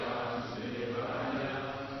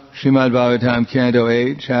Srimad Bhagavatam, Canto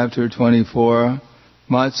 8, Chapter 24,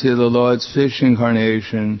 Matsya, the Lord's Fish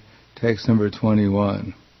Incarnation, text number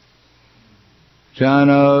 21.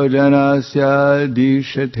 Jano janasya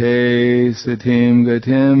dishate satim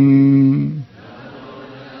gatim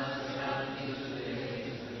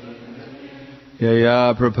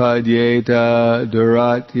yaya prapadyeta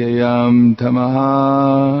durat yayam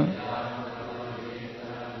tamaha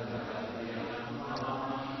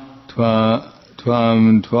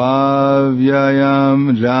Tvam tvavyayam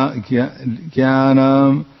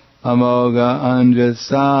jnanam amoga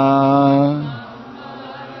anjasa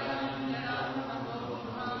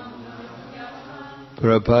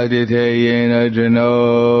prapadyate yena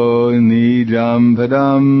jano nijam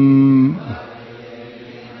padam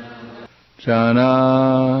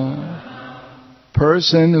jana.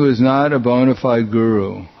 Person who is not a bona fide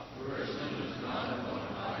guru,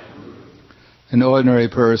 an ordinary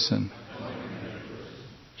person.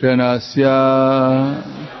 Janasya,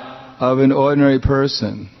 of an ordinary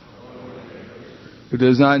person who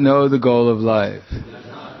does not know the goal of life.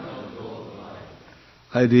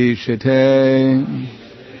 Adhishate,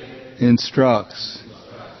 instructs.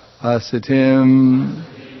 Asatim,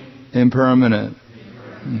 impermanent.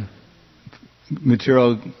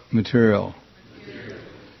 Material.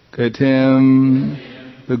 Gatim,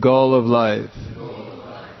 the goal of life.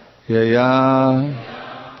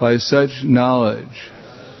 Yaya, by such knowledge.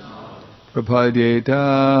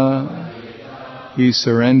 Prapadyeta, he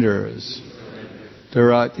surrenders.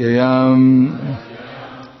 Daratyayam,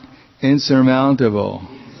 insurmountable.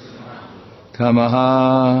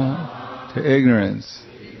 Tamaha, to ignorance.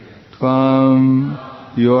 Tvam,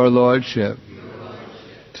 your lordship.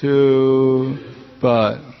 Tu,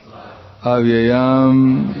 but.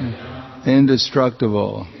 Avyayam,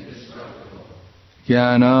 indestructible.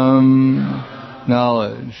 Jnanam,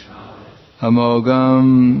 knowledge.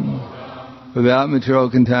 Amogam, without material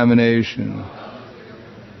contamination.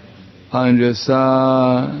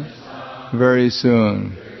 Anjasa, very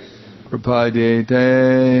soon. Prapadyate,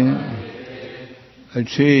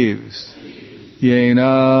 achieves.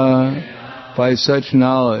 Yena, by such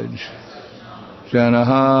knowledge.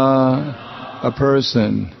 Janaha, a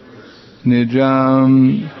person.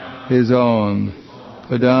 Nijam, his own.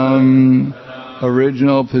 Padam,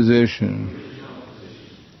 original position.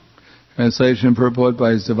 Translation and purport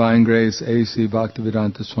by His Divine Grace A.C.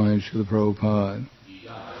 Bhaktivedanta Swami Srila Prabhupada.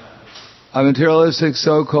 A materialistic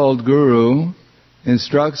so-called guru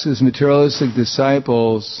instructs his materialistic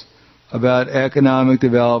disciples about economic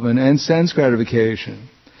development and sense gratification.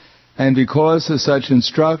 And because of such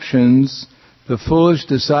instructions, the foolish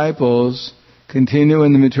disciples continue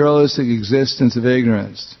in the materialistic existence of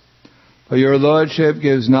ignorance. But your Lordship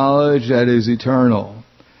gives knowledge that is eternal.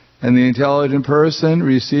 And the intelligent person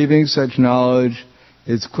receiving such knowledge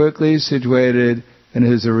is quickly situated in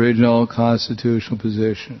his original constitutional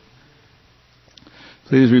position.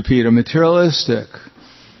 Please repeat. A materialistic,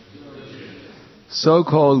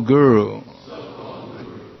 so-called guru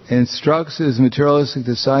instructs his materialistic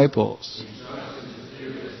disciples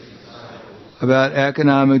about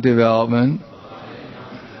economic development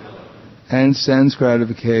and sense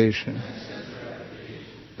gratification.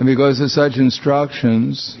 And because of such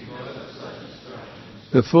instructions,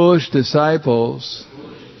 the foolish disciples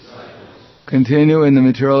continue in the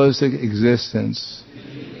materialistic existence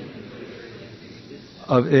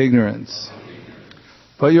of ignorance.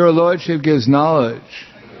 But your Lordship gives knowledge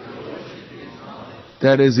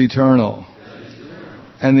that is eternal.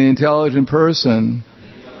 And the intelligent person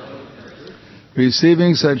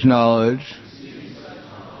receiving such knowledge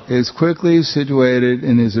is quickly situated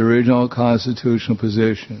in his original constitutional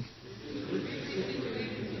position.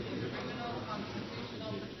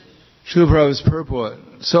 Srila Prabhupada's purport.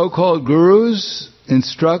 So-called gurus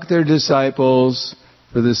instruct their disciples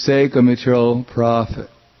for the sake of material profit.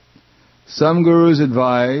 Some guru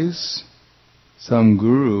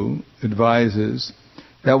advises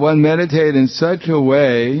that one meditate in such a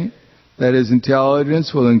way that his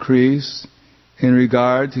intelligence will increase in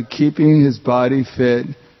regard to keeping his body fit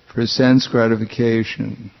for sense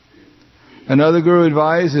gratification. Another guru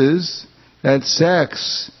advises that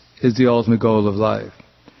sex is the ultimate goal of life,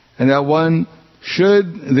 and that one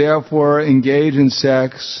should therefore engage in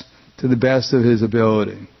sex to the best of his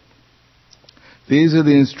ability. These are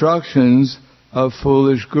the instructions of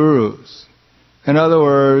foolish gurus. In other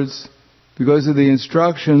words, because of the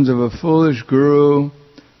instructions of a foolish guru,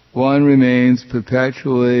 one remains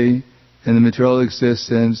perpetually in the material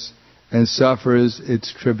existence and suffers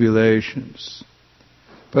its tribulations.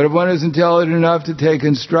 But if one is intelligent enough to take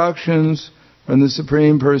instructions from the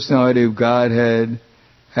Supreme Personality of Godhead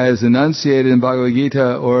as enunciated in Bhagavad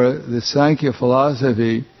Gita or the Sankhya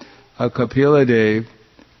philosophy of Kapila Dev,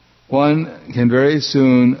 one can very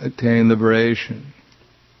soon attain liberation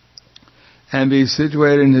and be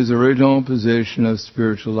situated in his original position of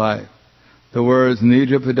spiritual life. The words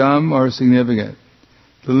Nija Padam are significant.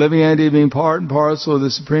 The living entity, being part and parcel of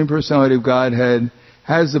the Supreme Personality of Godhead,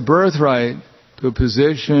 has the birthright to a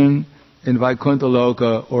position in Vaikuntha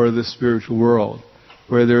Loka, or the spiritual world,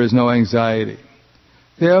 where there is no anxiety.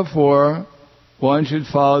 Therefore, one should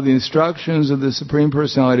follow the instructions of the Supreme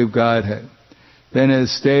Personality of Godhead. Then,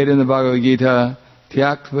 as stated in the Bhagavad Gita,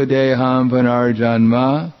 Tyaktva deham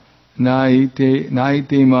panarjanma naiti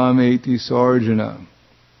mam eti sarjana.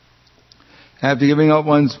 After giving up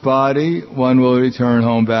one's body, one will return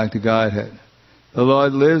home back to Godhead. The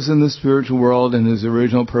Lord lives in the spiritual world in His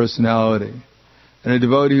original personality. And a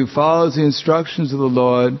devotee who follows the instructions of the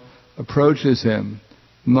Lord approaches Him,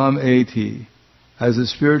 mam eti. As a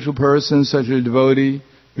spiritual person, such a devotee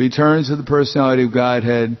returns to the personality of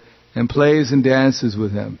Godhead and plays and dances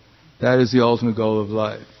with Him. That is the ultimate goal of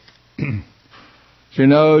life.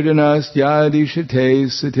 Jano janas yadi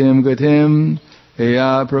shate satim gatim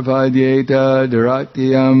eya prapadyeta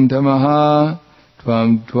daratyam tamaha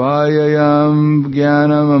tvam tvayayam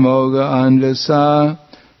jnanam amoga anjasa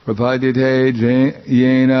prapadyate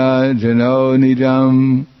yena jano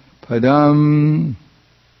nijam padam.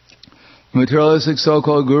 A materialistic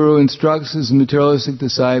so-called guru instructs his materialistic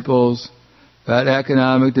disciples about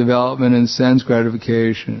economic development and sense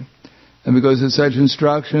gratification. And because of such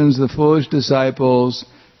instructions, the foolish disciples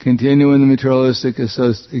continue in the materialistic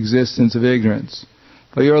existence of ignorance.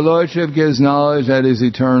 But your Lordship gives knowledge that is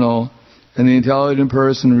eternal, and the intelligent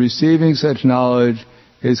person receiving such knowledge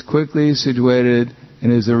is quickly situated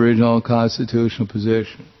in his original constitutional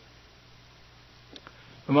position.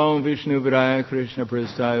 Namo Vishnu Vidaya Krishna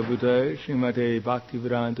Prasthaya Bhutaya Srimate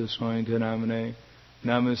Bhaktivedanta Swami Namane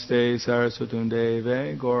Namaste Saraswatam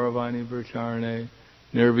Deve Gauravani Vracharane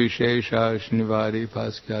Nirvishesha Srinivadi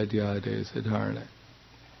Paskyadyade Sadharane.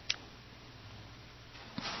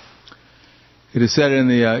 It is said in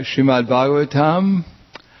the Srimad Bhagavatam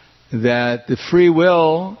that the free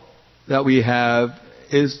will that we have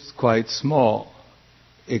is quite small.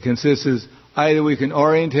 It consists of either we can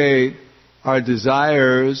orientate our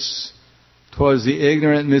desires towards the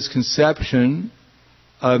ignorant misconception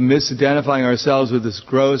of misidentifying ourselves with this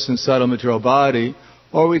gross and subtle material body,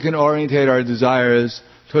 or we can orientate our desires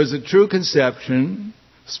towards the true conception,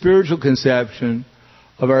 spiritual conception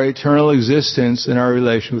of our eternal existence and our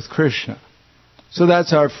relation with Krishna. So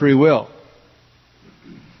that's our free will.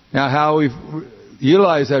 Now how we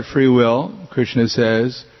utilize that free will, Krishna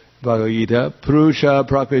says, Bhagavad Gita, Purusha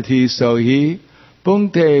Prakriti Sohi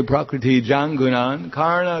Punkte Prakriti Jangunan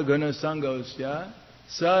Karna Guna Sangosya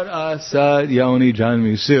Sad Asad Yoni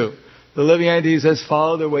Janmisu. The living entities has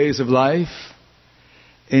followed their ways of life,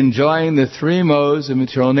 enjoying the three modes of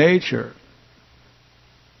material nature.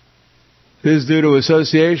 This is due to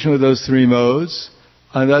association with those three modes,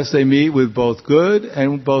 and thus they meet with both good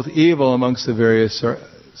and both evil amongst the various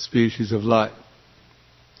species of life.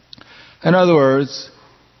 In other words,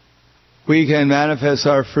 we can manifest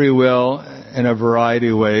our free will in a variety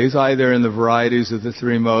of ways, either in the varieties of the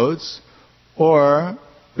three modes, or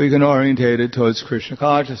we can orientate it towards Krishna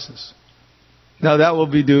consciousness. Now that will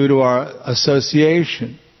be due to our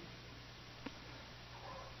association.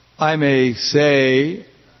 I may say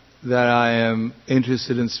that I am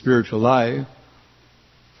interested in spiritual life,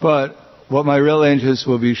 but what my real interest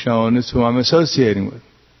will be shown is who I'm associating with.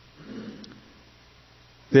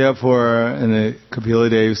 Therefore, and the Kapila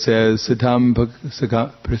Dev says, Satam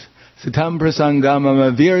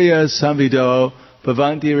prasangamam virya samvido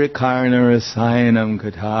bhavanti rikarna rasayanam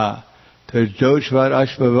katha tajoshvat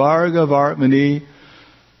ashvavarga vartmani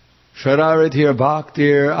shararatir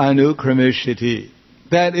bhaktir anukramishiti.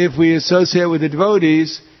 That if we associate with the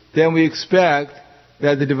devotees, then we expect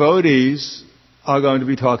that the devotees are going to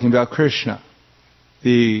be talking about Krishna.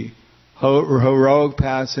 The heroic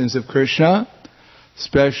pastimes of Krishna.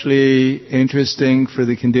 Especially interesting for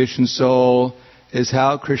the conditioned soul is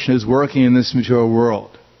how Krishna is working in this material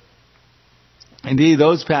world. Indeed,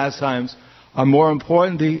 those pastimes are more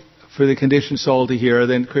important for the conditioned soul to hear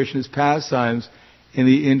than Krishna's pastimes in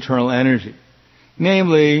the internal energy.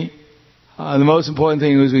 Namely, the most important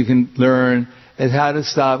thing is we can learn is how to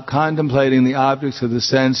stop contemplating the objects of the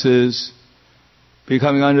senses,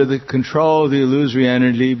 becoming under the control of the illusory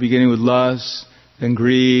energy, beginning with lust, then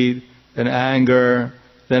greed, then anger,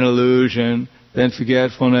 then illusion, then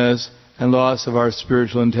forgetfulness, and loss of our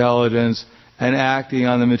spiritual intelligence, and acting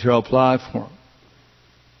on the material platform.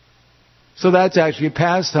 So that's actually a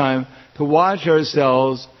pastime, to watch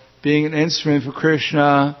ourselves being an instrument for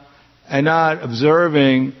Krishna and not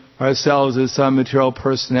observing ourselves as some material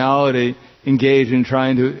personality engaged in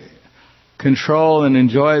trying to control and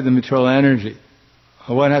enjoy the material energy.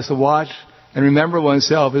 One has to watch and remember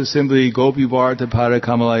oneself as simply Gopi Bharta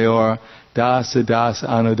Parakamalayora Dasa Dasa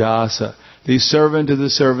Anudasa, the servant of the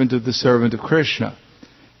servant of the servant of Krishna.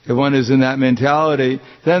 If one is in that mentality,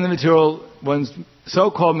 then the material, one's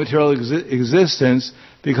so-called material existence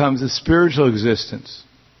becomes a spiritual existence.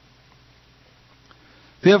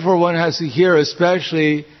 Therefore, one has to hear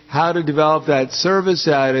especially how to develop that service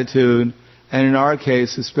attitude, and in our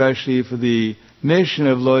case, especially for the mission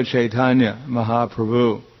of Lord Chaitanya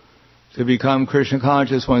Mahaprabhu, to become Krishna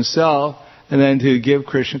conscious oneself and then to give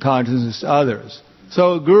Krishna consciousness to others.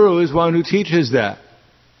 So a guru is one who teaches that.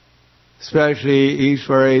 Especially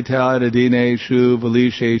Ishvare Tadadineshu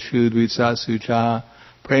Valisheshu Dvitsasucha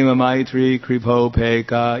Prema Maitri Kripo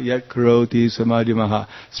Peka Yat Karoti Samadhimaha.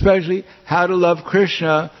 Especially how to love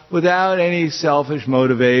Krishna without any selfish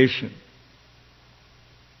motivation.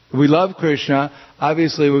 If we love Krishna,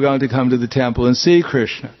 obviously we're going to come to the temple and see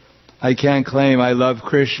Krishna. I can't claim I love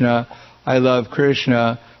Krishna,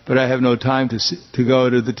 but I have no time to go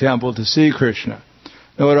to the temple to see Krishna.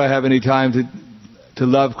 Nor do I have any time to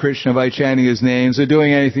love Krishna by chanting His names or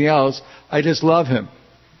doing anything else. I just love Him.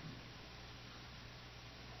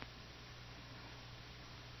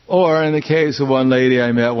 Or in the case of one lady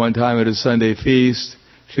I met one time at a Sunday feast,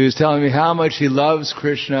 she was telling me how much she loves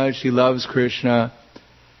Krishna.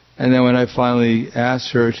 And then when I finally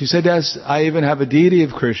asked her, she said, yes, I even have a deity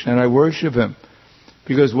of Krishna and I worship him.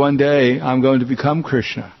 Because one day I'm going to become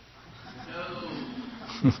Krishna.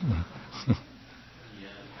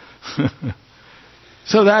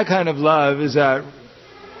 So that kind of love is that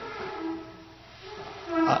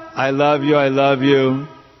I love you,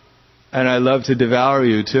 and I love to devour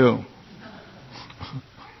you too.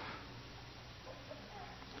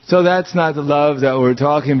 So that's not the love that we're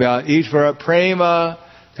talking about. Ishvara prema,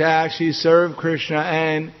 to actually serve Krishna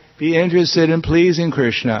and be interested in pleasing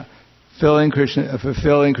Krishna, fulfilling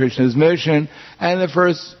Krishna's mission. And the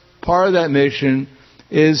first part of that mission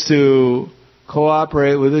is to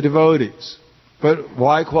cooperate with the devotees. But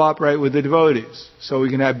why cooperate with the devotees? So we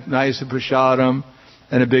can have nicer prasadam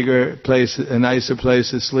and a nicer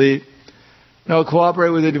place to sleep. No, cooperate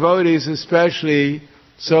with the devotees especially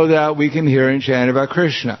so that we can hear and chant about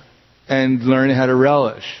Krishna and learn how to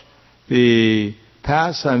relish the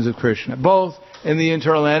pastimes of Krishna, both in the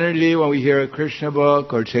internal energy when we hear a Krishna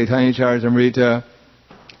book or Chaitanya Charitamrita,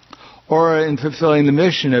 or in fulfilling the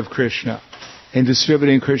mission of Krishna in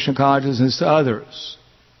distributing Krishna consciousness to others.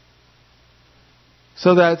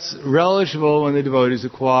 So that's relishable when the devotees are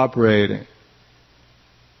cooperating.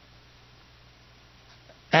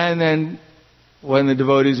 And then when the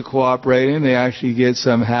devotees are cooperating, they actually get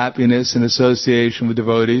some happiness in association with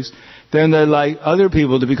devotees. Then they'd like other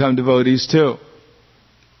people to become devotees too.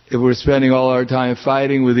 If we're spending all our time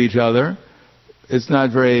fighting with each other, it's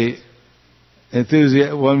not very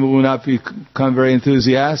one will not become very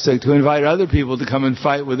enthusiastic to invite other people to come and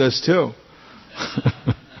fight with us too.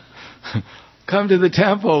 Come to the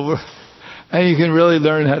temple and you can really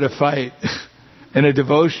learn how to fight in a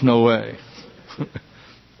devotional way.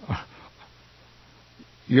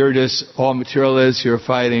 You're just all materialists, you're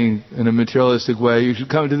fighting in a materialistic way. You should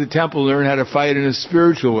come to the temple and learn how to fight in a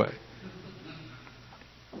spiritual way.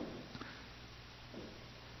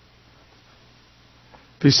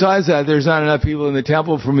 Besides that, there's not enough people in the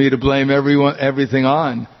temple for me to blame everything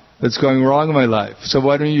on that's going wrong in my life. So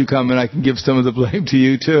why don't you come and I can give some of the blame to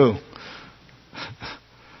you too?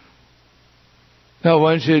 No,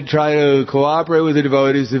 one should try to cooperate with the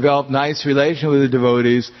devotees, develop nice relation with the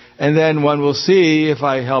devotees, and then one will see if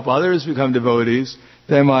I help others become devotees,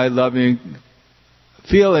 then my loving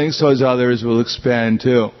feelings towards others will expand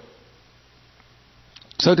too.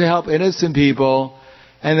 So to help innocent people,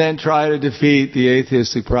 and then try to defeat the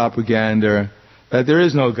atheistic propaganda that there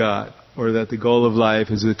is no God, or that the goal of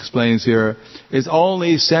life, as it explains here, is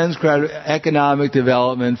only economic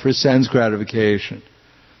development for sense gratification.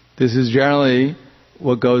 This is generally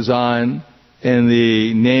what goes on in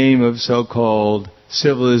the name of so-called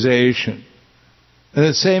civilization. And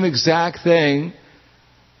the same exact thing,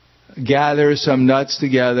 gather some nuts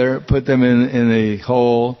together, put them in a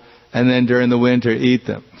hole, and then during the winter eat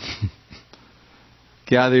them.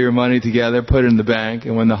 Gather your money together, put it in the bank,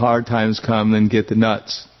 and when the hard times come, then get the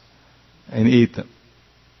nuts and eat them.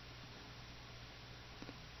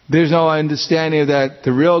 There's no understanding of that.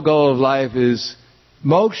 The real goal of life is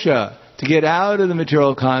moksha, to get out of the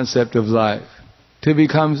material concept of life, to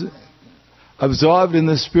become absorbed in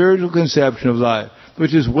the spiritual conception of life,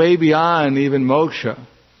 which is way beyond even moksha.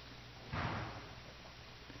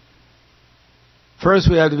 First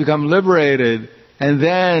we have to become liberated, and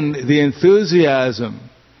then the enthusiasm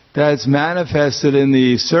that's manifested in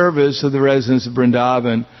the service of the residents of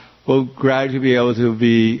Vrindavan will gradually be able to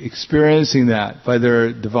be experiencing that by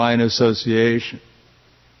their divine association.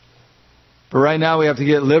 But right now we have to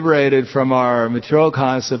get liberated from our material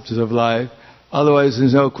concepts of life. Otherwise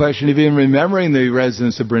there's no question of even remembering the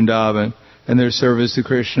residents of Vrindavan and their service to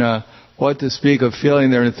Krishna, what to speak of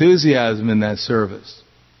feeling their enthusiasm in that service.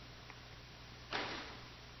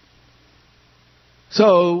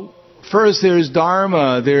 So, first there's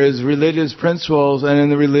Dharma, there's religious principles, and in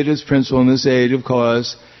the religious principle in this age, of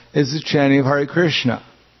course, is the chanting of Hare Krishna.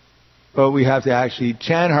 But we have to actually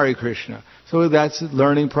chant Hare Krishna. So that's a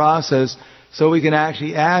learning process, so we can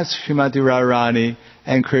actually ask Srimati Radharani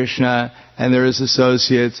and Krishna and their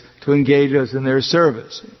associates to engage us in their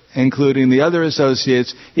service, including the other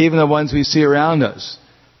associates, even the ones we see around us.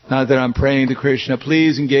 Not that I'm praying to Krishna,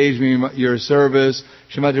 please engage me in your service.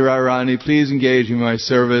 Srimati Radharani, please engage me in my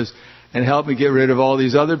service and help me get rid of all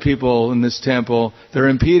these other people in this temple that are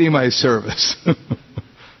impeding my service.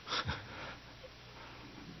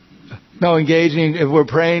 No, if we're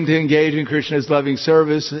praying to engage in Krishna's loving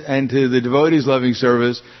service and to the devotees' loving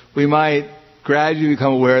service, we might gradually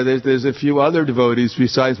become aware that there's a few other devotees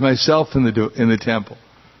besides myself in the temple.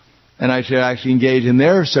 And I should actually engage in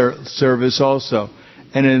their service also,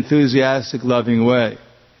 in an enthusiastic, loving way.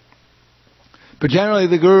 But generally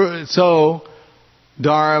the Guru, so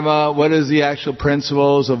Dharma, what is the actual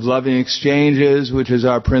principles of loving exchanges, which is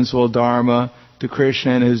our principle Dharma, to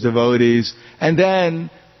Krishna and his devotees, and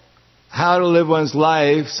then how to live one's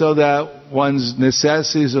life so that one's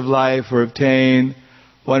necessities of life are obtained,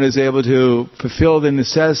 one is able to fulfill the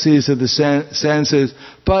necessities of the senses,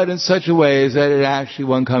 but in such a way that it actually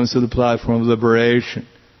one comes to the platform of liberation.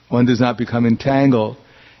 One does not become entangled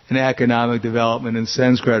in economic development and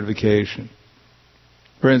sense gratification.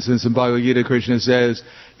 For instance, in Bhagavad Gita, Krishna says,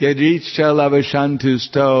 Yadricha lavashantu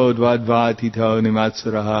sto dvadvati to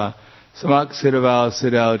nimatsuraha samaksiraval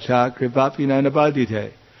sidal chakri vapina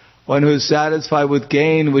nabadite. One who is satisfied with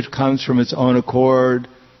gain which comes from its own accord,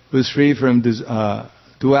 who is free from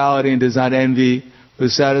duality and does not envy, who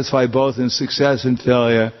is satisfied both in success and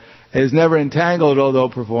failure, is never entangled although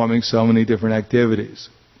performing so many different activities.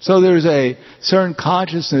 So there's a certain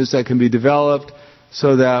consciousness that can be developed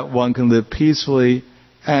so that one can live peacefully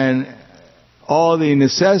and all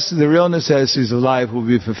the real necessities of life will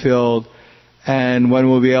be fulfilled and one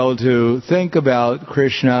will be able to think about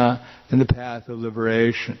Krishna and the path of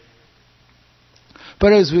liberation.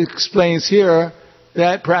 But as we explains here,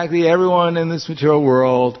 that practically everyone in this material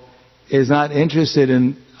world is not interested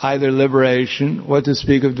in either liberation, what to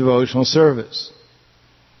speak of devotional service.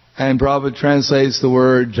 And Prabhupada translates the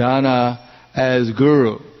word jana as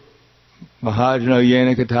guru. Mahajano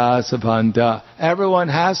yena kata sapanta. Everyone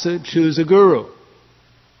has to choose a guru.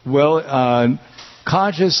 Well,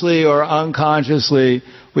 consciously or unconsciously,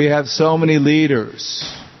 we have so many leaders.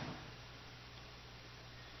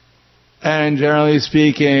 And generally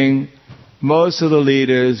speaking, most of the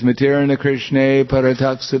leaders, Matirana Krishna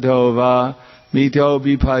Parataksatova, Mito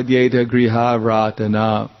Bipadyeta Griha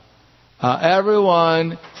Vratana.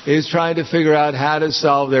 Everyone is trying to figure out how to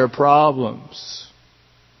solve their problems.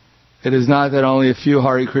 It is not that only a few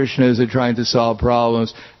Hare Krishnas are trying to solve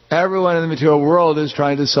problems. Everyone in the material world is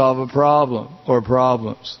trying to solve a problem or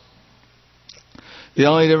problems. The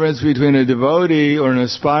only difference between a devotee or an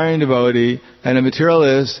aspiring devotee and a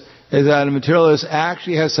materialist is that a materialist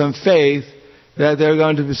actually has some faith that they're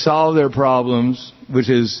going to solve their problems, which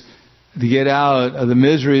is to get out of the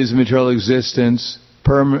miseries of material existence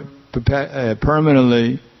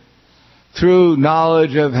permanently through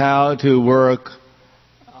knowledge of how to work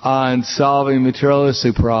on solving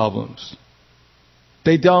materialistic problems.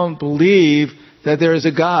 They don't believe that there is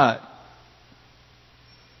a God.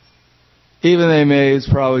 Even they may, it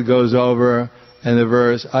probably goes over in the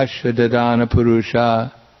verse, Ashvadadana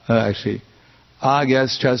Purusha,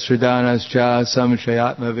 Agyas Chastradhanascha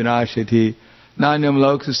Samshayatma Vinashati Nanyam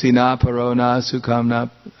Lokasi Na Parona Sukamna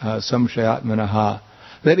Samshayatmanaha.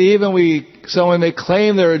 That even someone may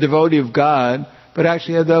claim they're a devotee of God, but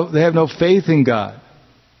actually they have no faith in God.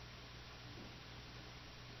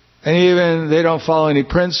 And even they don't follow any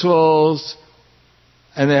principles,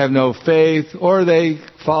 and they have no faith, or they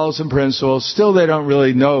follow some principles, still they don't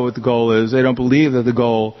really know what the goal is. They don't believe that the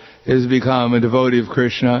goal is to become a devotee of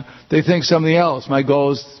Krishna. They think something else. My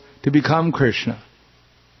goal is to become Krishna.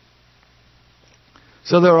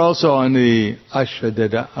 So they're also on the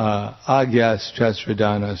Agyas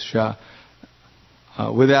Chastradhanascha.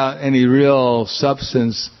 without any real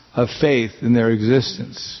substance of faith in their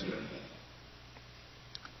existence.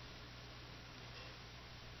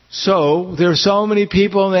 So there are so many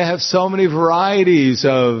people, and they have so many varieties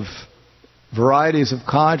of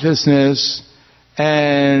consciousness,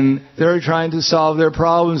 and they're trying to solve their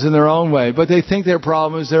problems in their own way. But they think their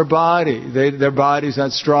problem is their body. Their body's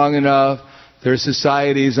not strong enough, their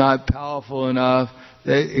society's not powerful enough,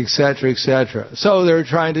 etc., etc. So they're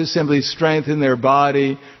trying to simply strengthen their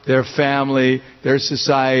body, their family, their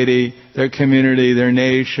society, their community, their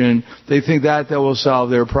nation. They think that will solve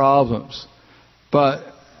their problems. But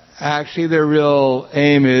actually their real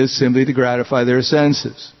aim is simply to gratify their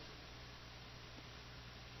senses.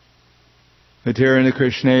 Matirana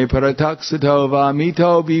Krishna Parataksato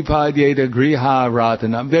Mito Bipadyeta Griha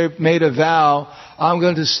Ratanam. They've made a vow, I'm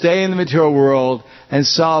going to stay in the material world and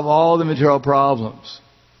solve all the material problems.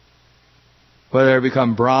 Whether I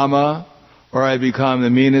become Brahma or I become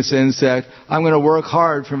the meanest insect, I'm going to work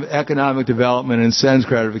hard for economic development and sense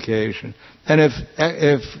gratification. And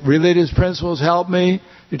if religious principles help me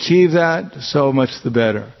achieve that, so much the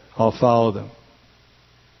better. I'll follow them.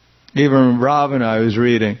 Even Ravana, I was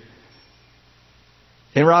reading.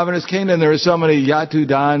 In Ravana's kingdom, there were so many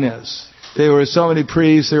Yatudanas. There were so many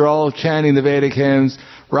priests. They were all chanting the Vedic hymns.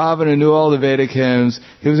 Ravana knew all the Vedic hymns.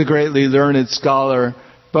 He was a greatly learned scholar.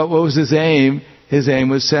 But what was his aim? His aim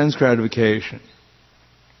was sense gratification.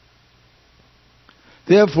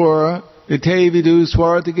 Therefore, Vitevidu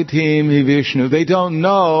Swartikatim Hi Vishnu. They don't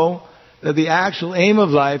know that the actual aim of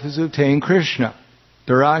life is to obtain Krishna.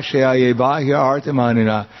 So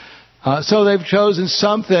they've chosen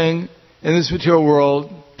something in this material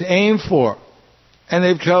world to aim for. And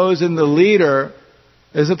they've chosen the leader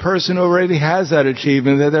as a person who already has that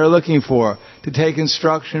achievement that they're looking for, to take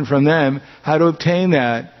instruction from them how to obtain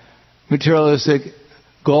that materialistic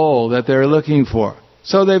goal that they're looking for.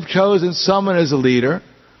 So they've chosen someone as a leader,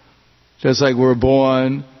 just like we're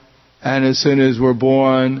born, and as soon as we're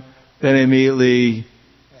born, then immediately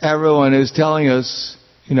everyone is telling us,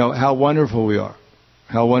 how wonderful we are,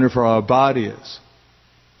 how wonderful our body is.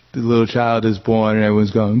 The little child is born and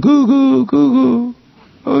everyone's going, goo goo, goo goo.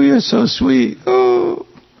 Oh, you're so sweet. Oh.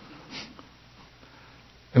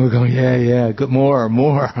 And we're going, yeah, good, more.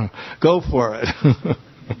 Go for it.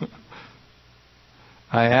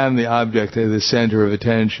 I am the object of the center of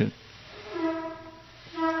attention.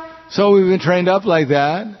 So we've been trained up like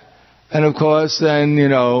that. And of course, then,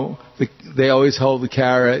 they always hold the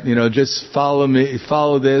carrot, just follow me,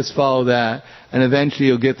 follow this, follow that. And eventually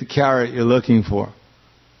you'll get the carrot you're looking for.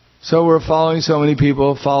 So we're following so many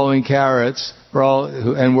people, following carrots,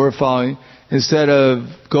 we're following, instead of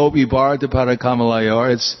Gopi Bharata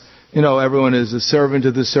Parakamalayor, it's, everyone is a servant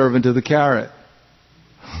of the carrot.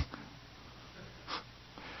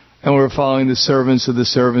 And we're following the servants of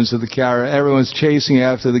the carrot. Everyone's chasing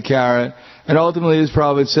after the carrot. And ultimately, as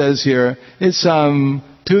Prabhupada says here, it's some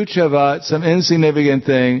tuchavat, some insignificant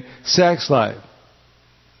thing, sex life.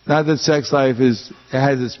 Not that sex life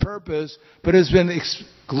has its purpose, but it's been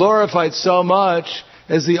glorified so much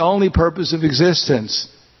as the only purpose of existence.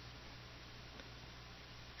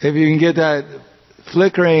 If you can get that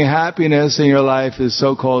flickering happiness in your life, is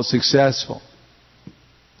so-called successful.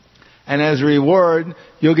 And as a reward,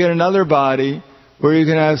 you'll get another body where you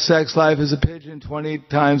can have sex life as a pigeon 20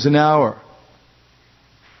 times an hour.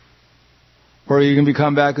 Or you can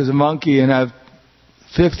become back as a monkey and have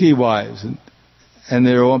 50 wives, and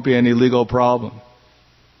there won't be any legal problem.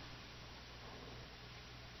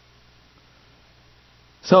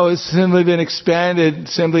 So it's simply been expanded,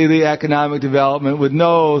 simply the economic development, with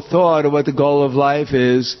no thought of what the goal of life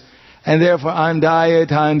is. And therefore, andaya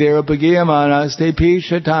tandera pagiyamanas te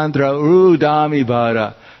pisha tantra urudami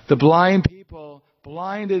bhara. The blind people,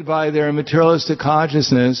 blinded by their materialistic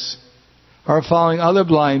consciousness, are following other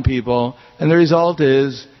blind people, and the result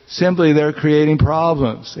is simply they're creating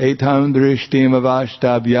problems. Etam drishtim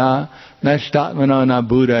avashtabhya nashtatmana na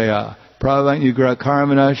buddhaya. Pravanyugra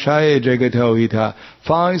karmana shaya jagatohita.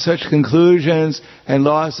 Following such conclusions and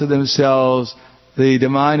loss of themselves, the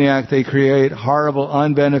demoniac, they create horrible,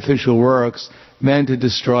 unbeneficial works meant to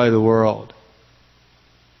destroy the world.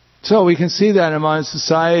 So we can see that in modern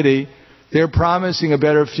society. They're promising a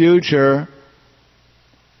better future,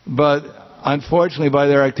 but unfortunately by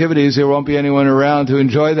their activities there won't be anyone around to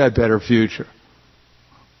enjoy that better future.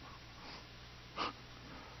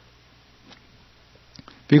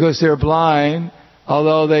 Because they're blind,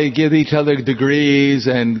 although they give each other degrees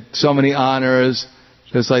and so many honors,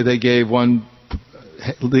 just like they gave one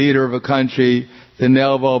leader of a country the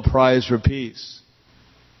Nobel Prize for Peace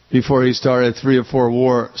before he started 3 or 4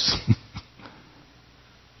 wars.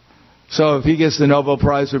 So if he gets the Nobel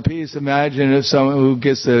Prize for Peace, imagine if someone who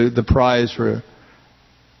gets the prize for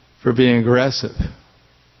being aggressive.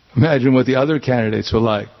 Imagine what the other candidates were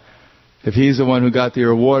like. If he's the one who got the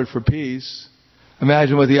award for peace,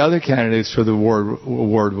 imagine what the other candidates for the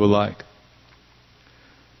award were like.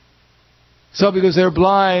 So because they're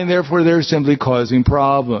blind, therefore they're simply causing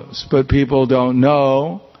problems. But people don't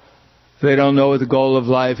know. They don't know what the goal of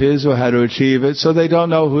life is or how to achieve it, so they don't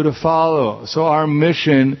know who to follow. So our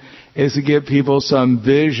mission is to give people some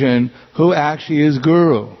vision who actually is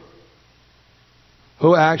Guru.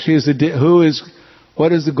 Who actually is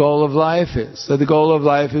what is the goal of life is. So the goal of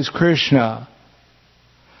life is Krishna.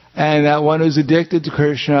 And that one who's addicted to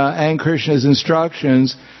Krishna and Krishna's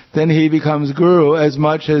instructions, then he becomes Guru as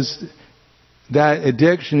much as that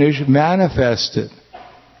addiction is manifested.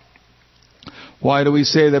 Why do we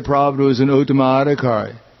say that Prabhupada was an Uttama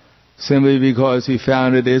Adhikari? Simply because he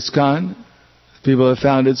founded ISKCON. People have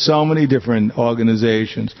founded so many different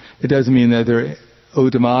organizations. It doesn't mean that they're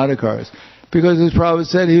Uttama Adhikaris. Because as Prabhupada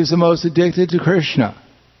said, he was the most addicted to Krishna.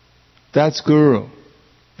 That's Guru.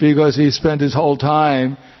 Because he spent his whole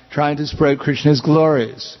time trying to spread Krishna's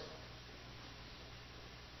glories.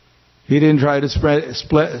 He didn't try to spread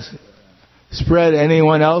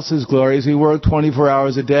anyone else's glories. He worked 24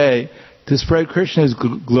 hours a day to spread Krishna's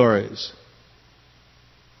glories.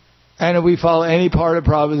 And if we follow any part of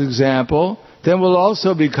Prabhupada's example, then we'll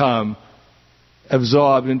also become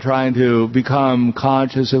absorbed in trying to become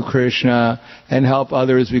conscious of Krishna and help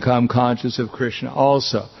others become conscious of Krishna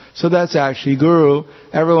also. So that's actually Guru.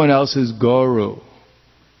 Everyone else is Guru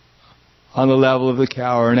on the level of the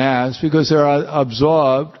cow or an ass because they're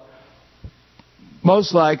absorbed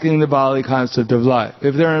most likely in the bodily concept of life.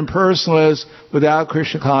 If they're impersonalists without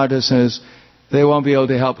Krishna consciousness, they won't be able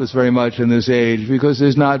to help us very much in this age because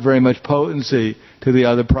there's not very much potency to the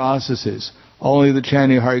other processes. Only the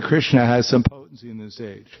chanting of Hare Krishna has some potency in this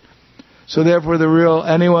age. So therefore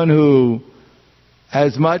anyone who,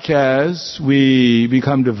 as much as we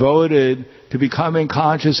become devoted to becoming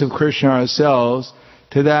conscious of Krishna ourselves,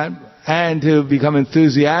 to that, and to become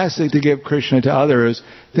enthusiastic to give Krishna to others,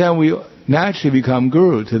 then we naturally become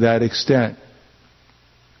Guru to that extent.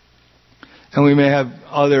 And we may have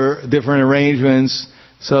other different arrangements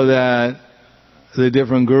so that the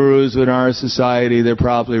different gurus in our society, they're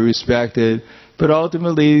properly respected. But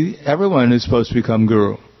ultimately, everyone is supposed to become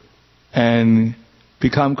Guru and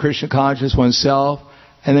become Krishna conscious oneself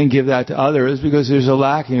and then give that to others because there's a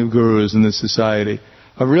lacking of gurus in this society,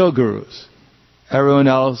 of real gurus. Everyone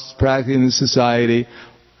else practicing in the society,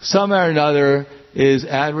 some or another, is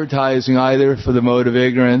advertising either for the mode of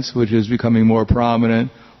ignorance, which is becoming more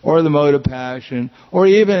prominent, or the mode of passion, or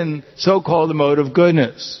even so-called the mode of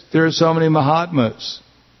goodness. There are so many Mahatmas,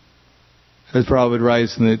 as Prabhupada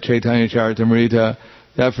writes in the Chaitanya Charitamrita,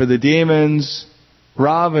 that for the demons,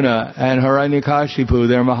 Ravana and Hiranyakashipu,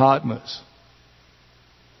 they're Mahatmas.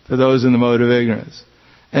 For those in the mode of ignorance.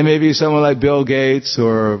 And maybe someone like Bill Gates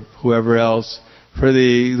or whoever else, for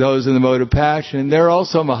those in the mode of passion, they're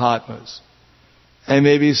also Mahatmas. And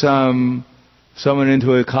maybe someone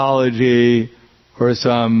into ecology or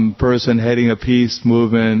some person heading a peace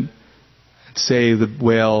movement, save the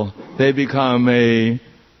whale, they become a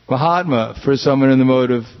Mahatma for someone in the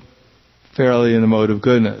mode of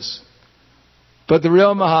goodness. But the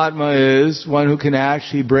real Mahatma is one who can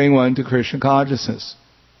actually bring one to Krishna consciousness.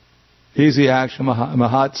 He's the actual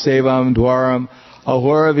Mahat Sevam Dwaram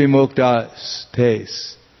Ahura Vimukta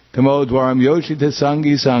Tes Kamo Dwaram Yoshita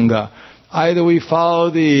Sangi Sangha. Either we follow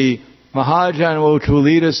the Mahajan which will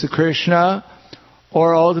lead us to Krishna,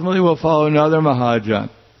 or ultimately we'll follow another Mahajan.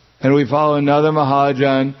 And we follow another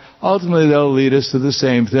Mahajan, ultimately they'll lead us to the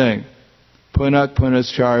same thing. Punak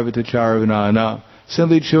punas charvata charvanana.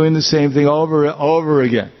 Simply chewing the same thing over and over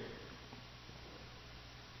again.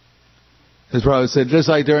 As Prabhupada said, just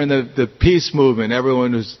like during the peace movement,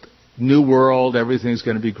 everyone was new world, everything's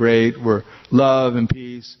going to be great, we're love and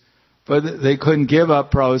peace. But they couldn't give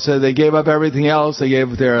up, Prabhupada said. They gave up everything else. They gave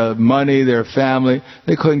up their money, their family.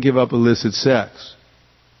 They couldn't give up illicit sex.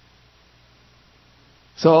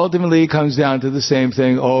 So ultimately it comes down to the same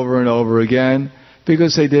thing over and over again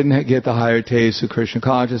because they didn't get the higher taste of Krishna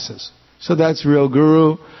consciousness. So that's real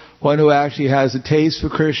Guru, one who actually has a taste for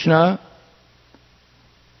Krishna.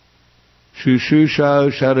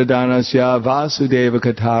 Shushusha Sharadanasya Vasudeva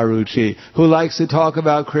Kataruchi, who likes to talk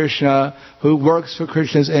about Krishna, who works for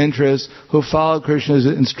Krishna's interests, who follow Krishna's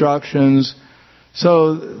instructions.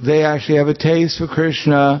 So they actually have a taste for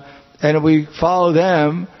Krishna, and if we follow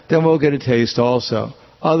them, then we'll get a taste also.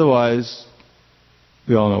 Otherwise,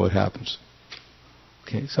 we all know what happens.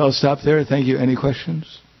 Okay, so I'll stop there. Thank you. Any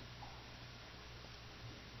questions?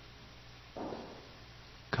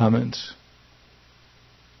 Comments?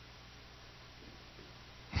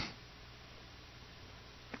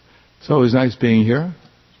 So it was nice being here.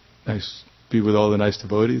 Nice to be with all the nice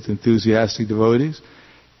devotees, enthusiastic devotees,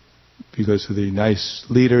 because of the nice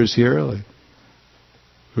leaders here, like,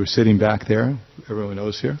 who are sitting back there. Everyone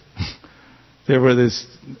knows here. There were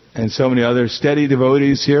and so many other steady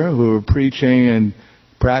devotees here who were preaching and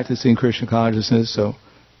practicing Krishna consciousness. So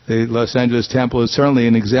the Los Angeles temple is certainly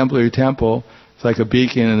an exemplary temple. It's like a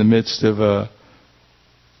beacon in the midst of the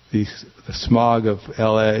smog of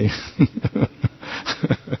L.A.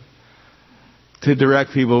 to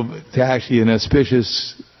direct people to actually an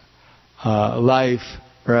auspicious life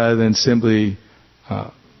rather than simply,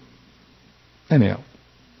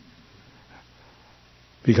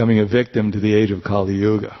 becoming a victim to the age of Kali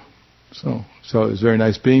Yuga. So it was very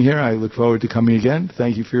nice being here. I look forward to coming again.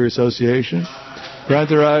 Thank you for your association.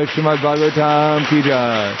 Grantaraj Srimad Bhagavatam Ki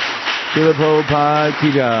Jai. Srila Prabhupada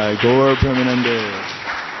Ki Jai. Gaur Premanande.